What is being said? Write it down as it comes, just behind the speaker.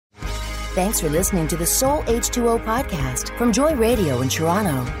Thanks for listening to the Soul H2O podcast from Joy Radio in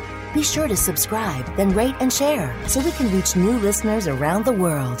Toronto. Be sure to subscribe, then rate and share so we can reach new listeners around the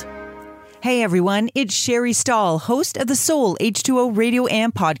world. Hey everyone, it's Sherry Stahl, host of the Soul H2O radio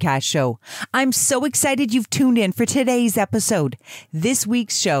and podcast show. I'm so excited you've tuned in for today's episode. This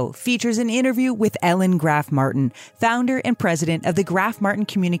week's show features an interview with Ellen Graf Martin, founder and president of the Graf Martin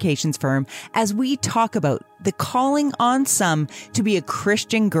Communications firm, as we talk about the calling on some to be a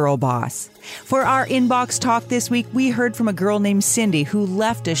Christian girl boss. For our inbox talk this week, we heard from a girl named Cindy who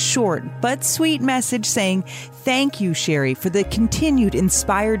left a short but sweet message saying, "Thank you, Sherry, for the continued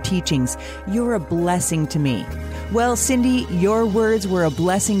inspired teachings. You're a blessing to me." Well, Cindy, your words were a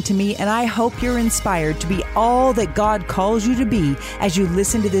blessing to me, and I hope you're inspired to be all that God calls you to be as you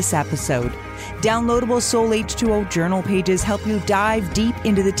listen to this episode. Downloadable Soul H2O journal pages help you dive deep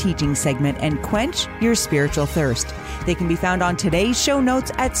into the teaching segment and quench your spiritual thirst. They can be found on today's show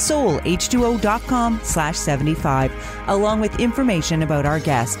notes at soulh2o.com/75, along with information about our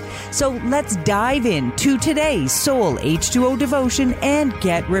guest. So let's dive into today's Soul H2O devotion and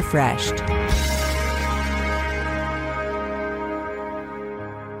get refreshed.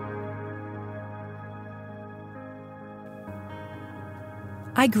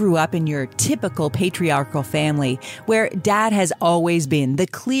 I grew up in your typical patriarchal family where dad has always been the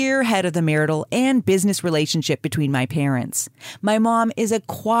clear head of the marital and business relationship between my parents. My mom is a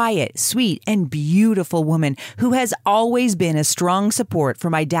quiet, sweet, and beautiful woman who has always been a strong support for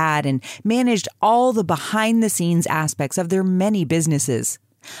my dad and managed all the behind-the-scenes aspects of their many businesses.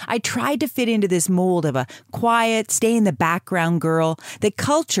 I tried to fit into this mold of a quiet, stay-in-the-background girl that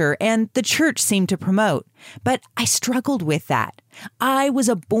culture and the church seemed to promote, but I struggled with that. I was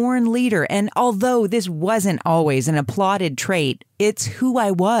a born leader, and although this wasn't always an applauded trait, it's who I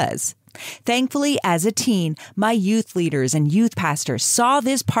was. Thankfully, as a teen, my youth leaders and youth pastors saw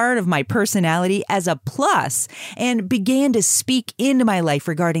this part of my personality as a plus and began to speak into my life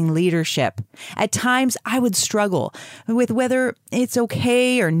regarding leadership. At times, I would struggle with whether it's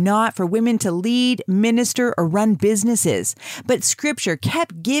okay or not for women to lead, minister, or run businesses. But Scripture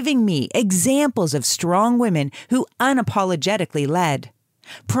kept giving me examples of strong women who unapologetically led.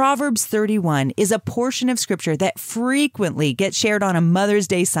 Proverbs 31 is a portion of Scripture that frequently gets shared on a Mother's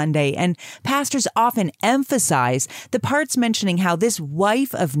Day Sunday, and pastors often emphasize the parts mentioning how this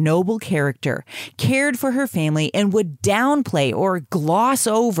wife of noble character cared for her family and would downplay or gloss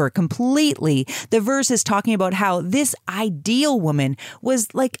over completely the verses talking about how this ideal woman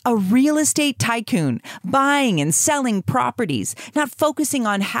was like a real estate tycoon, buying and selling properties, not focusing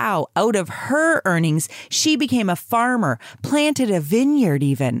on how, out of her earnings, she became a farmer, planted a vineyard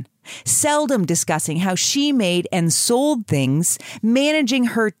even. Seldom discussing how she made and sold things, managing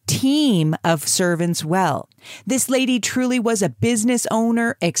her team of servants well. This lady truly was a business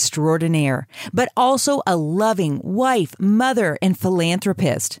owner extraordinaire, but also a loving wife, mother, and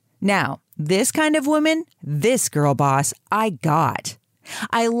philanthropist. Now, this kind of woman, this girl boss, I got.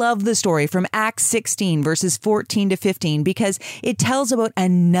 I love the story from Acts 16, verses 14 to 15, because it tells about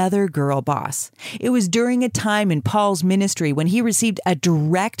another girl boss. It was during a time in Paul's ministry when he received a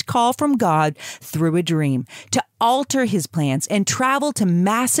direct call from God through a dream to alter his plans and travel to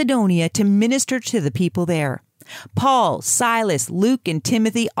Macedonia to minister to the people there. Paul, Silas, Luke, and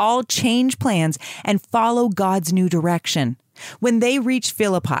Timothy all change plans and follow God's new direction. When they reached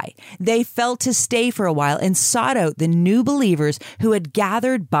Philippi, they felt to stay for a while and sought out the new believers who had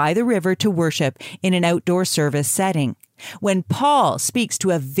gathered by the river to worship in an outdoor service setting. When Paul speaks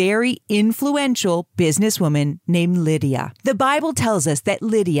to a very influential businesswoman named Lydia, the Bible tells us that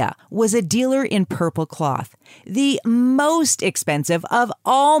Lydia was a dealer in purple cloth, the most expensive of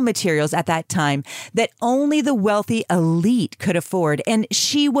all materials at that time that only the wealthy elite could afford, and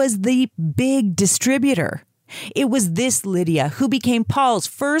she was the big distributor. It was this Lydia who became Paul's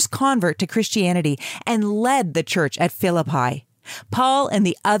first convert to Christianity and led the church at Philippi. Paul and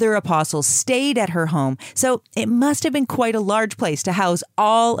the other apostles stayed at her home, so it must have been quite a large place to house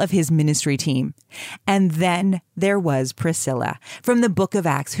all of his ministry team. And then there was Priscilla from the book of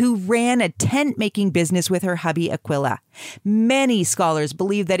Acts, who ran a tent-making business with her hubby Aquila. Many scholars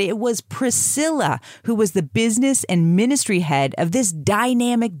believe that it was Priscilla who was the business and ministry head of this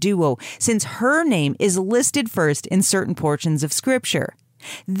dynamic duo, since her name is listed first in certain portions of Scripture.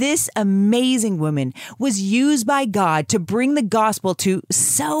 This amazing woman was used by God to bring the gospel to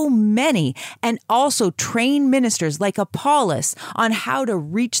so many and also train ministers like Apollos on how to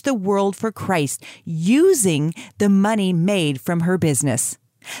reach the world for Christ using the money made from her business.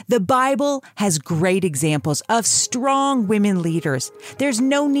 The Bible has great examples of strong women leaders. There's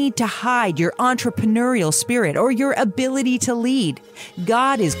no need to hide your entrepreneurial spirit or your ability to lead.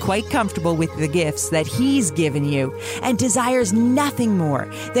 God is quite comfortable with the gifts that He's given you and desires nothing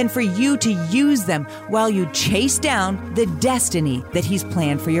more than for you to use them while you chase down the destiny that He's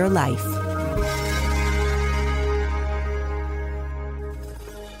planned for your life.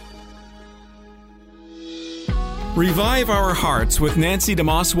 Revive Our Hearts with Nancy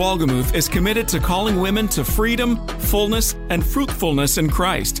DeMoss Wolgemuth is committed to calling women to freedom, fullness, and fruitfulness in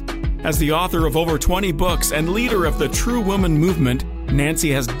Christ. As the author of over 20 books and leader of the True Woman movement,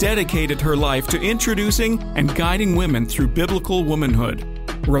 Nancy has dedicated her life to introducing and guiding women through biblical womanhood.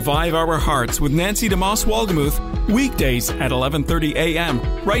 Revive Our Hearts with Nancy DeMoss Wolgemuth, weekdays at 11:30 a.m.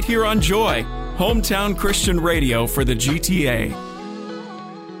 right here on Joy, hometown Christian radio for the GTA.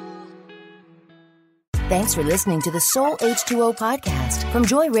 Thanks for listening to the Soul H2O podcast from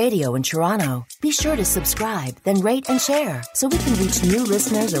Joy Radio in Toronto. Be sure to subscribe, then rate and share so we can reach new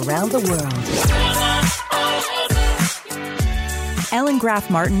listeners around the world. Ellen Graf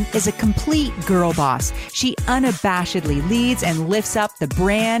Martin is a complete girl boss. She unabashedly leads and lifts up the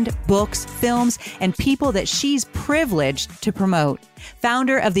brand, books, films, and people that she's privileged to promote.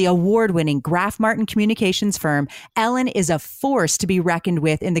 Founder of the award-winning Graf Martin communications firm, Ellen is a force to be reckoned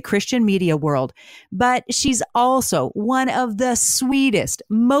with in the Christian media world. But she's also one of the sweetest,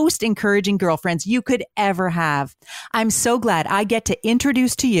 most encouraging girlfriends you could ever have. I'm so glad I get to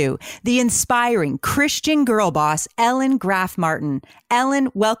introduce to you the inspiring Christian girl boss, Ellen Graf Martin. Ellen,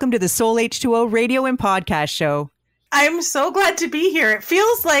 welcome to the Soul H2O radio and podcast show. I'm so glad to be here. It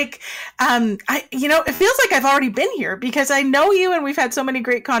feels like, it feels like I've already been here because I know you and we've had so many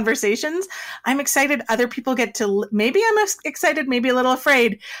great conversations. I'm excited other people get to, maybe I'm excited, maybe a little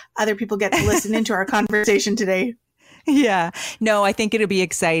afraid other people get to listen into our conversation today. Yeah, no, I think it'll be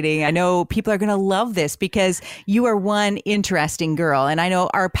exciting. I know people are going to love this because you are one interesting girl. And I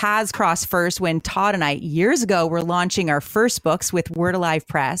know our paths crossed first when Todd and I, years ago, were launching our first books with Word Alive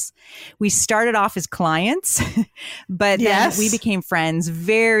Press. We started off as clients, but then we became friends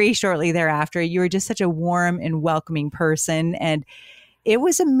very shortly thereafter. You were just such a warm and welcoming person. And it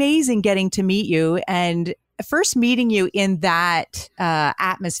was amazing getting to meet you and first meeting you in that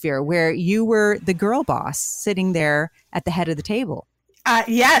atmosphere where you were the girl boss sitting there at the head of the table.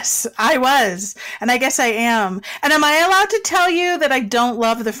 Yes, I was. And I guess I am. And am I allowed to tell you that I don't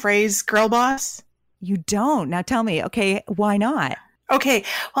love the phrase girl boss? You don't? Now tell me, okay, why not? Okay.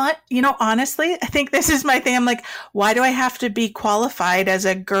 Well, honestly, I think this is my thing. I'm like, why do I have to be qualified as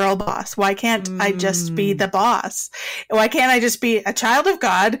a girl boss? Why can't I just be the boss? Why can't I just be a child of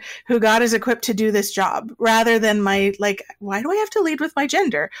God who God has equipped to do this job rather than why do I have to lead with my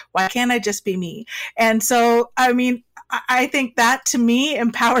gender? Why can't I just be me? And so, I think that to me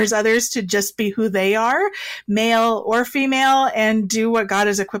empowers others to just be who they are, male or female, and do what God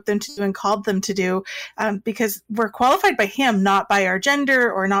has equipped them to do and called them to do, because we're qualified by Him, not by our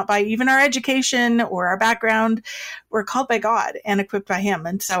gender or not by even our education or our background. We're called by God and equipped by Him.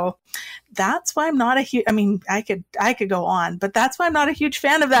 And so that's why I'm not a huge, I could go on, but that's why I'm not a huge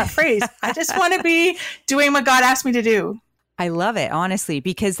fan of that phrase. I just want to be doing what God asked me to do. I love it, honestly,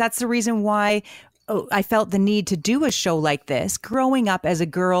 because that's the reason why I felt the need to do a show like this growing up as a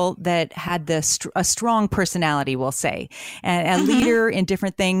girl that had a strong personality, we'll say, and a leader in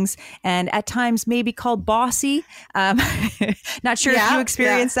different things, and at times maybe called bossy. Not sure if you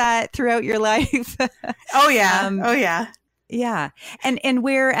experienced that throughout your life. Oh, yeah. Yeah. And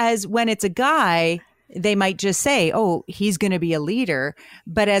whereas when it's a guy, they might just say, oh, he's going to be a leader.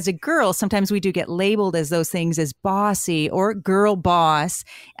 But as a girl, sometimes we do get labeled as those things as bossy or girl boss.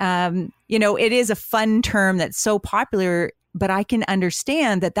 It is a fun term that's so popular, but I can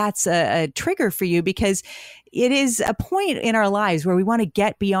understand that that's a trigger for you because it is a point in our lives where we want to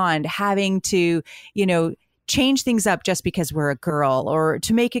get beyond having to, change things up just because we're a girl or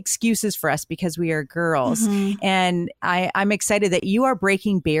to make excuses for us because we are girls. Mm-hmm. And I'm excited that you are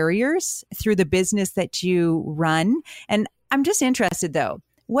breaking barriers through the business that you run. And I'm just interested though,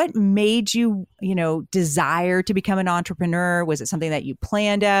 what made you, desire to become an entrepreneur? Was it something that you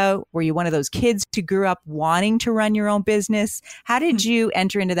planned out? Were you one of those kids who grew up wanting to run your own business? How did you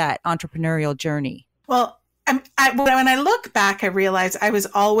enter into that entrepreneurial journey? Well, when I look back, I realize I was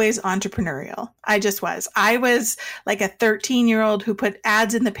always entrepreneurial. I just was. I was like a 13-year-old who put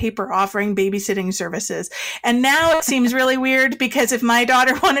ads in the paper offering babysitting services. And now it seems really weird because if my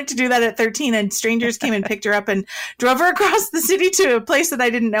daughter wanted to do that at 13 and strangers came and picked her up and drove her across the city to a place that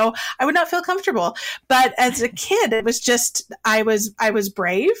I didn't know, I would not feel comfortable. But as a kid, it was just, I was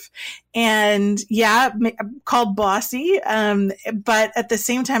brave and called bossy. But at the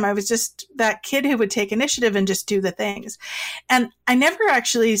same time, I was just that kid who would take initiative and just do the things. And I never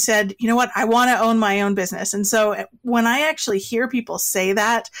actually said, you know what, I want to own my own business. And so when I actually hear people say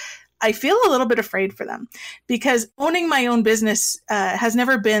that, I feel a little bit afraid for them because owning my own business has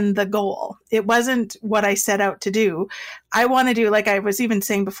never been the goal. It wasn't what I set out to do. I want to do, like I was even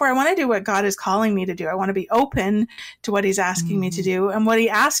saying before, I want to do what God is calling me to do. I want to be open to what he's asking me to do. And what he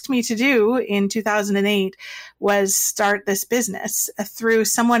asked me to do in 2008 was start this business through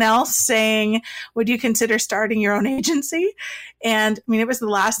someone else saying, would you consider starting your own agency? And I mean, it was the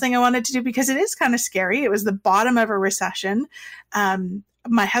last thing I wanted to do because it is kind of scary. It was the bottom of a recession.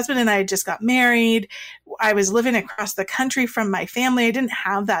 My husband and I had just got married. I was living across the country from my family. I didn't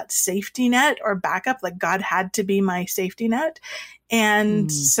have that safety net or backup. Like God had to be my safety net.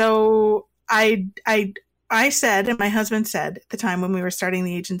 And so I said, and my husband said at the time when we were starting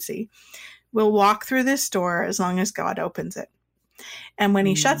the agency, we'll walk through this door as long as God opens it. And when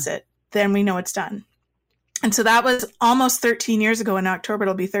he shuts it, then we know it's done. And so that was almost 13 years ago. In October,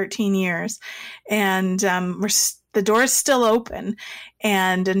 it'll be 13 years. And the door is still open.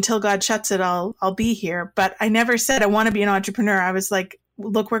 And until God shuts it, I'll be here. But I never said I want to be an entrepreneur. I was like,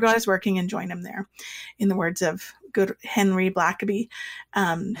 look where God is working and join him there. In the words of good Henry Blackaby.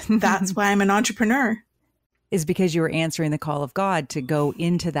 That's why I'm an entrepreneur. Is because you were answering the call of God to go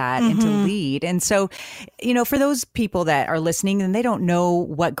into that and to lead. And so, you know, for those people that are listening and they don't know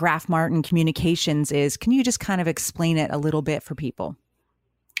what Graf Martin Communications is, can you just kind of explain it a little bit for people?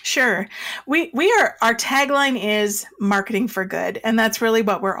 Sure. Our tagline is marketing for good. And that's really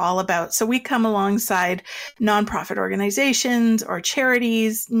what we're all about. So we come alongside nonprofit organizations or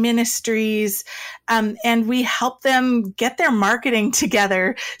charities, ministries, and we help them get their marketing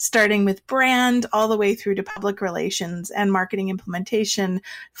together, starting with brand all the way through to public relations and marketing implementation,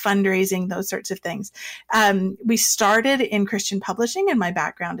 fundraising, those sorts of things. We started in Christian publishing and my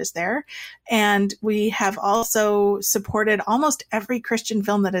background is there. And we have also supported almost every Christian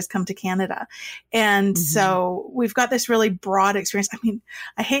film that has come to Canada. And so we've got this really broad experience. I mean,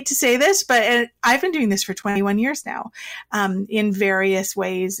 I hate to say this, but I've been doing this for 21 years now, in various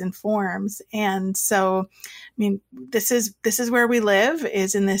ways and forms. And so, I mean, this is where we live,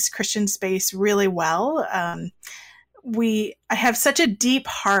 is in this Christian space really well. I have such a deep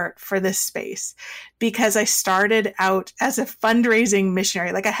heart for this space because I started out as a fundraising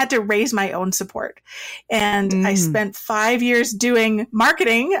missionary. Like I had to raise my own support. And I spent 5 years doing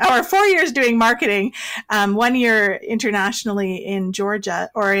marketing, or 4 years doing marketing, 1 year internationally in Georgia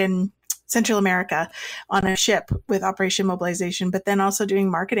or in Central America on a ship with Operation Mobilization, but then also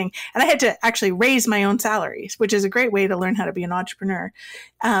doing marketing. And I had to actually raise my own salaries, which is a great way to learn how to be an entrepreneur.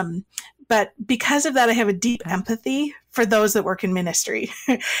 But because of that, I have a deep empathy for those that work in ministry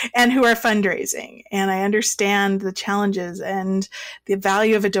and who are fundraising. And I understand the challenges and the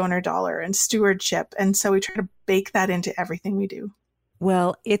value of a donor dollar and stewardship. And so we try to bake that into everything we do.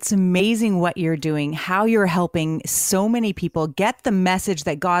 Well, it's amazing what you're doing, how you're helping so many people get the message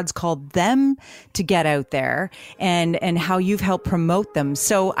that God's called them to get out there, and how you've helped promote them.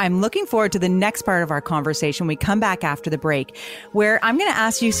 So I'm looking forward to the next part of our conversation. We come back after the break, where I'm going to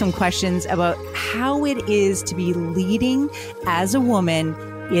ask you some questions about how it is to be leading as a woman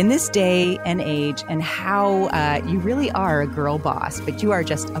in this day and age, and how you really are a girl boss, but you are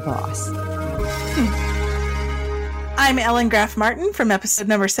just a boss. I'm Ellen Graf Martin from episode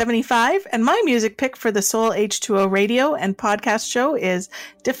number 75, and my music pick for the Soul H2O radio and podcast show is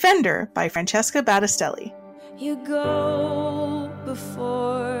Defender by Francesca Battistelli. You go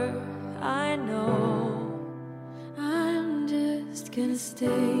before I know, I'm just gonna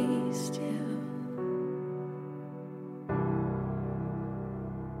stay still.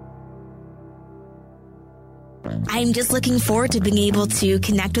 I'm just looking forward to being able to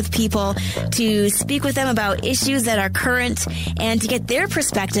connect with people, to speak with them about issues that are current, and to get their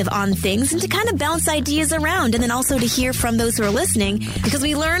perspective on things, and to kind of bounce ideas around, and then also to hear from those who are listening, because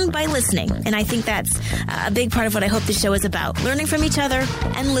we learn by listening. And I think that's a big part of what I hope the show is about, learning from each other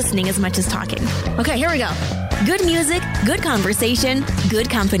and listening as much as talking. Okay, here we go. Good music, good conversation, good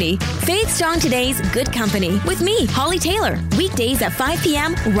company. Faith Strong Today's Good Company with me, Holly Taylor, weekdays at 5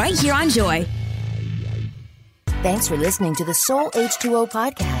 p.m. right here on Joy. Thanks for listening to the Soul H2O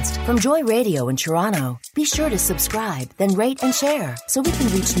podcast from Joy Radio in Toronto. Be sure to subscribe, then rate and share so we can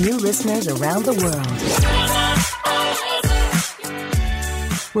reach new listeners around the world.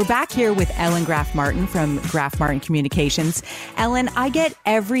 We're back here with Ellen Graf Martin from Graf Martin Communications. Ellen, I get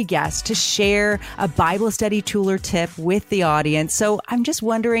every guest to share a Bible study tool or tip with the audience. So I'm just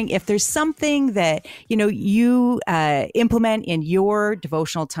wondering if there's something that, you implement in your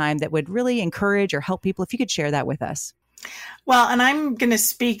devotional time that would really encourage or help people, if you could share that with us. Well, and I'm going to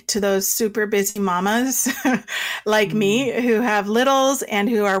speak to those super busy mamas like me who have littles and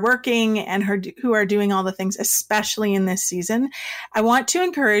who are working and who are doing all the things, especially in this season. I want to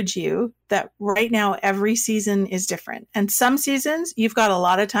encourage you that right now, every season is different. And some seasons, you've got a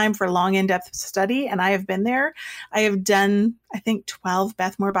lot of time for long, in-depth study. And I have been there. I have done, I think, 12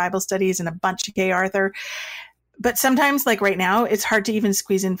 Beth Moore Bible studies and a bunch of Kay Arthur. But sometimes, like right now, it's hard to even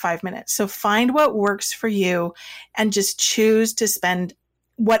squeeze in 5 minutes. So find what works for you and just choose to spend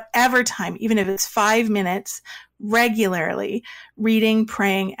whatever time, even if it's 5 minutes, regularly reading,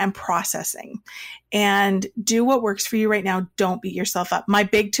 praying, and processing. And do what works for you right now. Don't beat yourself up. My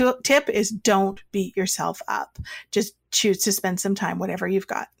big tip is don't beat yourself up. Just choose to spend some time, whatever you've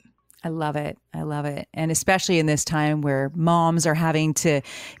got. I love it. I love it. And especially in this time where moms are having to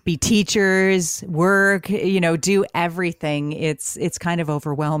be teachers, work, do everything. It's kind of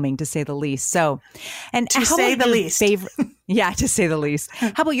overwhelming, to say the least. So, and to say the least. To say the least.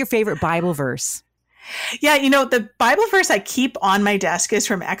 How about your favorite Bible verse? Yeah, the Bible verse I keep on my desk is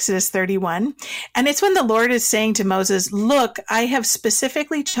from Exodus 31. And it's when the Lord is saying to Moses, "Look, I have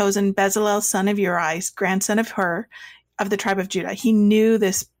specifically chosen Bezalel, son of Uri, grandson of Hur, of the tribe of Judah." He knew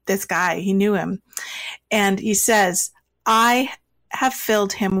this guy. He knew him. And he says, "I have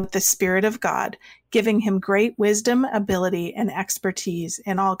filled him with the Spirit of God, giving him great wisdom, ability, and expertise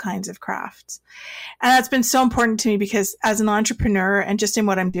in all kinds of crafts." And that's been so important to me because as an entrepreneur and just in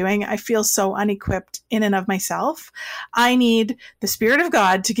what I'm doing, I feel so unequipped in and of myself. I need the Spirit of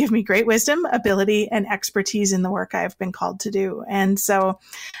God to give me great wisdom, ability, and expertise in the work I have been called to do. And so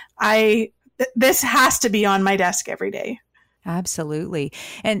this has to be on my desk every day. Absolutely.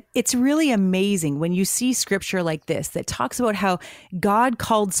 And it's really amazing when you see scripture like this that talks about how God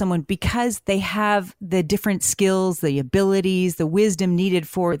called someone because they have the different skills, the abilities, the wisdom needed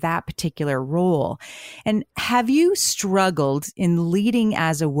for that particular role. And have you struggled in leading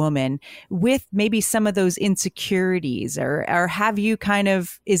as a woman with maybe some of those insecurities, or have you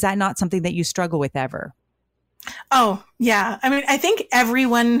is that not something that you struggle with ever? Oh, yeah. I mean, I think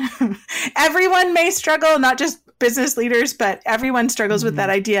everyone may struggle, not just business leaders, but everyone struggles with that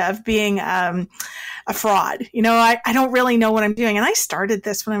idea of being a fraud. I don't really know what I'm doing. And I started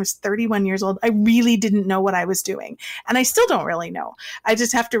this when I was 31 years old. I really didn't know what I was doing. And I still don't really know. I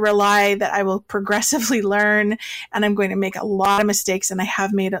just have to rely that I will progressively learn, and I'm going to make a lot of mistakes. And I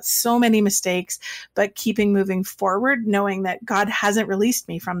have made so many mistakes, but keeping moving forward, knowing that God hasn't released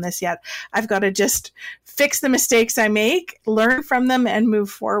me from this yet. I've got to just fix the mistakes I make, learn from them, and move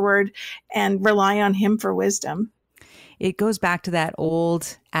forward and rely on Him for wisdom. It goes back to that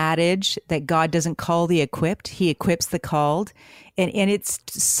old adage that God doesn't call the equipped, He equips the called. And it's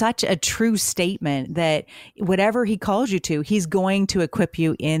such a true statement that whatever He calls you to, He's going to equip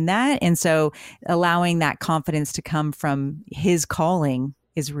you in that. And so allowing that confidence to come from His calling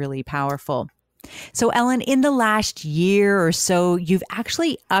is really powerful. So Ellen, in the last year or so, you've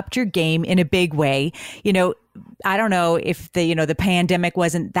actually upped your game in a big way. I don't know if the pandemic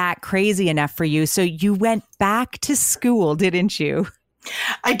wasn't that crazy enough for you. So you went back to school, didn't you?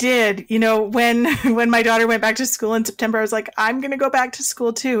 I did. When my daughter went back to school in September, I was like, I'm going to go back to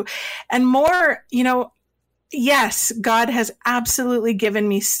school too. And more, yes, God has absolutely given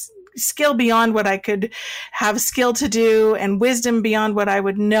me skill beyond what I could have skill to do and wisdom beyond what I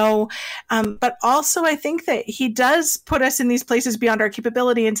would know. But also I think that He does put us in these places beyond our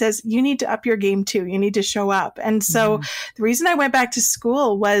capability and says, you need to up your game too. You need to show up. And so the reason I went back to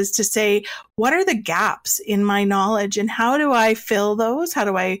school was to say, what are the gaps in my knowledge and how do I fill those? How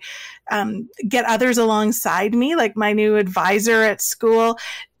do I get others alongside me, like my new advisor at school,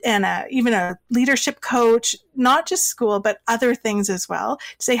 and even a leadership coach, not just school, but other things as well,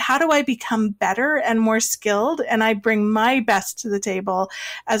 to say, how do I become better and more skilled? And I bring my best to the table,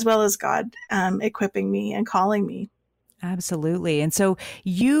 as well as God equipping me and calling me. Absolutely. And so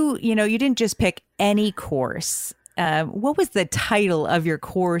you didn't just pick any course. What was the title of your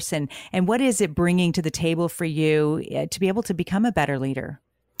course, and what is it bringing to the table for you to be able to become a better leader?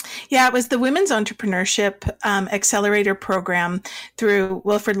 Yeah, it was the Women's Entrepreneurship Accelerator Program through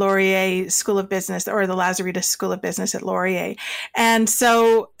Wilfrid Laurier School of Business, or the Lazaridis School of Business at Laurier. And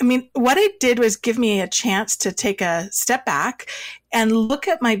so, I mean, what it did was give me a chance to take a step back and look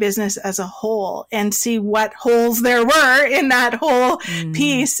at my business as a whole and see what holes there were in that whole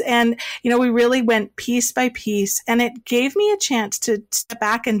piece. And, we really went piece by piece, and it gave me a chance to step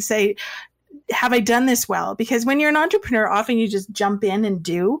back and say, have I done this well? Because when you're an entrepreneur, often you just jump in and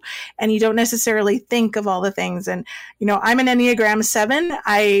do, and you don't necessarily think of all the things. And, I'm an Enneagram 7.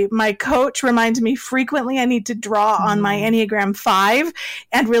 My coach reminds me frequently I need to draw on my Enneagram 5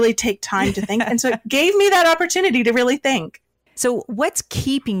 and really take time to think. And so it gave me that opportunity to really think. So what's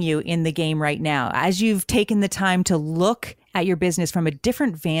keeping you in the game right now? As you've taken the time to look at your business from a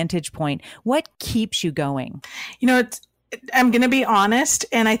different vantage point, what keeps you going? I'm going to be honest,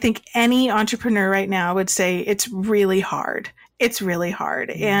 and I think any entrepreneur right now would say it's really hard. It's really hard.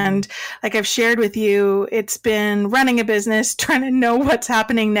 And like I've shared with you, it's been running a business, trying to know what's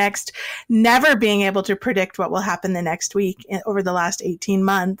happening next, never being able to predict what will happen the next week over the last 18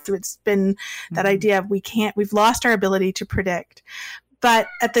 months. It's been that idea of we've lost our ability to predict. But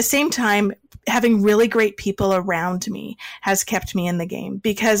at the same time, having really great people around me has kept me in the game,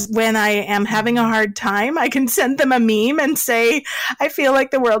 because when I am having a hard time, I can send them a meme and say, I feel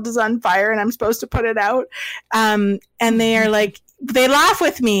like the world is on fire and I'm supposed to put it out. And they are like, they laugh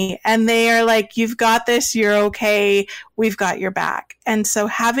with me and they are like, you've got this, you're okay, we've got your back. And so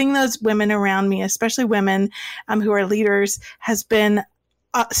having those women around me, especially women who are leaders, has been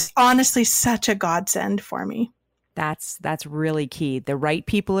honestly such a godsend for me. That's really key. The right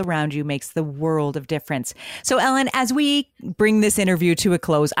people around you makes the world of difference. So Ellen, as we bring this interview to a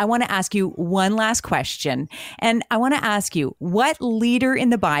close, I want to ask you one last question. And I want to ask you, what leader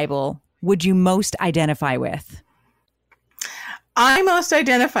in the Bible would you most identify with? I most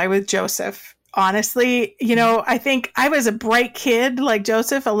identify with Joseph. Honestly, I think I was a bright kid like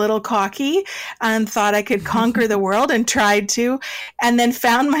Joseph, a little cocky, and thought I could conquer the world and tried to, and then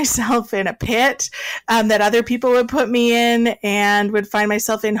found myself in a pit that other people would put me in, and would find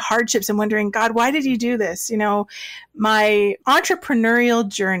myself in hardships and wondering, God, why did you do this? My entrepreneurial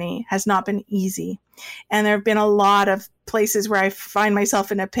journey has not been easy. And there have been a lot of places where I find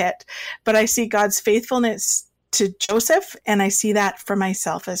myself in a pit, but I see God's faithfulness to Joseph, and I see that for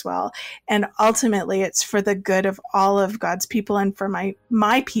myself as well. And ultimately, it's for the good of all of God's people and for my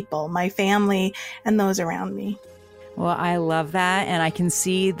people, my family, and those around me. Well, I love that. And I can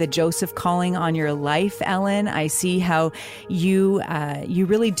see the Joseph calling on your life, Ellen. I see how you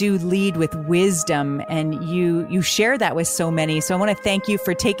really do lead with wisdom, and you share that with so many. So I want to thank you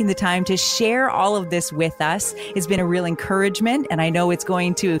for taking the time to share all of this with us. It's been a real encouragement, and I know it's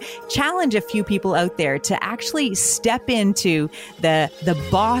going to challenge a few people out there to actually step into the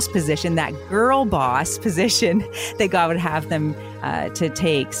boss position, that girl boss position that God would have them to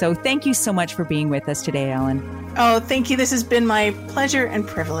take. So thank you so much for being with us today, Ellen. Oh, thank you. This has been my pleasure and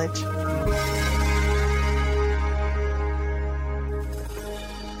privilege.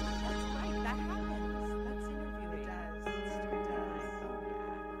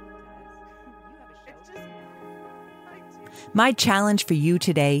 My challenge for you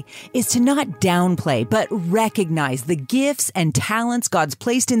today is to not downplay, but recognize the gifts and talents God's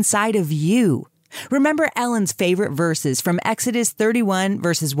placed inside of you. Remember Ellen's favorite verses from Exodus 31,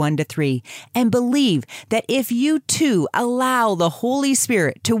 verses 1-3, and believe that if you too allow the Holy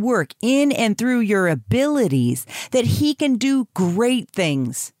Spirit to work in and through your abilities, that He can do great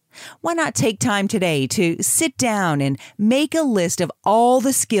things. Why not take time today to sit down and make a list of all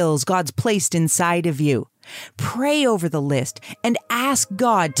the skills God's placed inside of you? Pray over the list and ask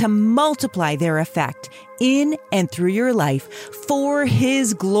God to multiply their effect in and through your life for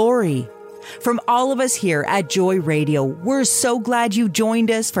His glory. From all of us here at Joy Radio, we're so glad you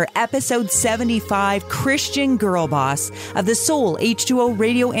joined us for episode 75, Christian Girl Boss of the Soul H2O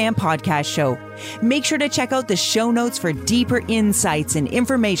radio and podcast show. Make sure to check out the show notes for deeper insights and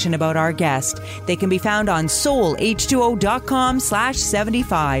information about our guest. They can be found on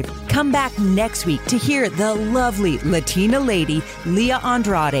soulh2o.com/75. Come back next week to hear the lovely Latina lady, Leah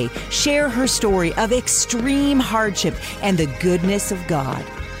Andrade, share her story of extreme hardship and the goodness of God.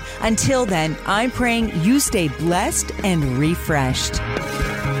 Until then, I'm praying you stay blessed and refreshed.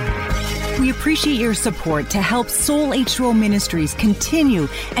 We appreciate your support to help Soul H2O Ministries continue,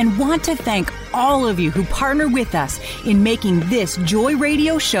 and want to thank all of you who partner with us in making this Joy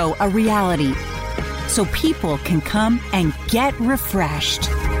Radio show a reality, so people can come and get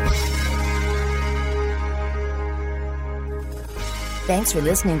refreshed. Thanks for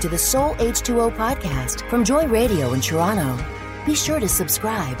listening to the Soul H2O podcast from Joy Radio in Toronto. Be sure to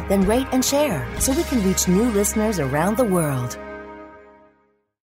subscribe, then rate and share so we can reach new listeners around the world.